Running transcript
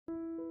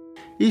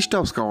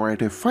Stops cover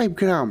at a 5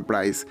 gram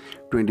price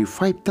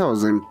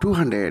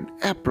 25,200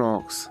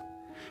 approx.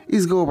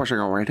 Is go pasha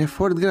cover at a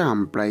 4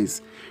 gram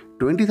price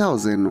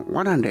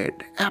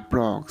 20,100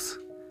 approx.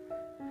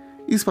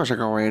 Is pasha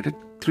cover at a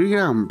 3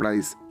 gram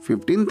price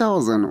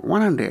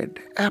 15,100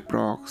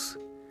 approx.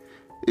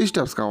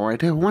 Stops cover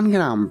at a 1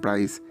 gram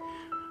price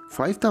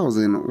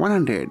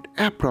 5,100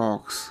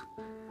 approx.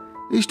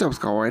 Stops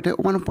cover at a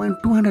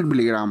 1.200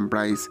 milligram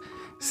price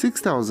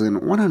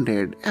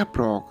 6,100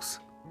 approx.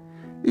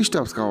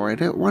 Stops cover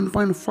at a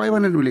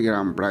 1.500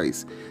 milligram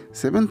price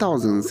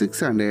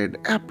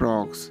 7,600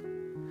 approx.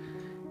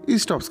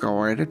 Stops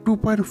cover at a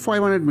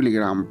 2.500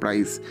 milligram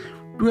price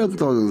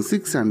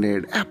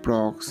 12,600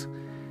 approx.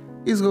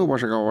 Is go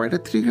pasha cover at a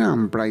 3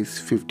 gram price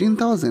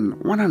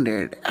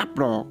 15,100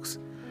 approx.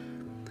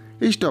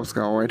 Stops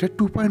cover at a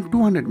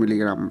 2.200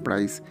 milligram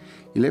price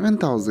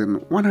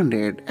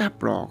 11,100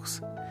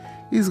 approx.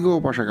 Is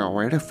go pasha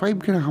cover at a 5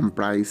 gram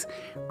price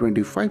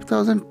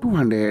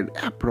 25,200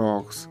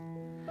 approx.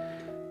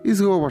 Is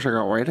go pasha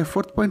cover at a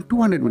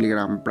 4.200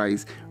 milligram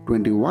price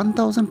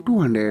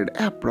 21,200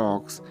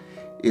 approx.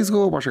 Is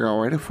go pasha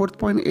cover at a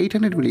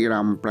 4.800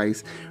 milligram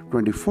price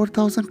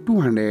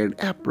 24,200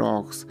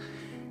 approx.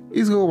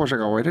 Is go pasha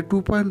cover at a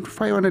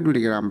 2.500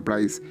 milligram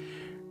price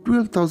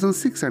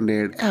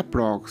 12,600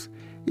 approx.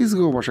 Is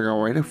go pasha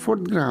cover at a 4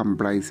 gram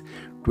price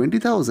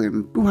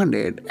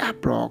 20,200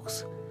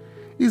 approx.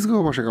 Is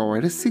go pasha cover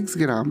at a 6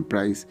 gram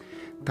price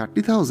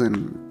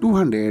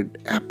 30,200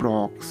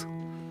 approx.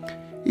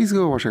 Is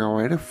go pasha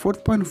cover at a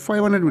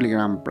 4.500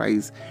 milligram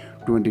price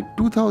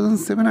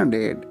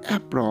 22,700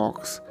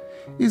 approx.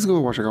 Is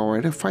go pasha cover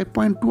at a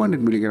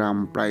 5.200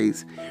 milligram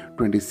price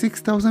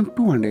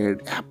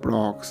 26,200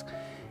 approx.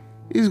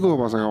 Is go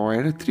pasha cover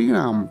at a 3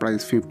 gram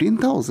price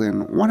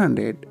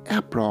 15,100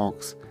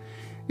 approx.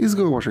 Is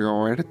go pasha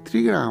cover at a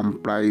 3 gram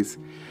price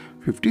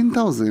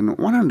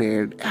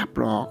 15,100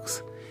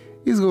 approx.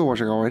 Is go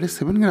pasha cover at a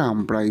 7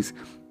 gram price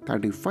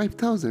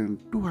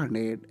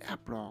 35,200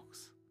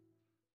 approx.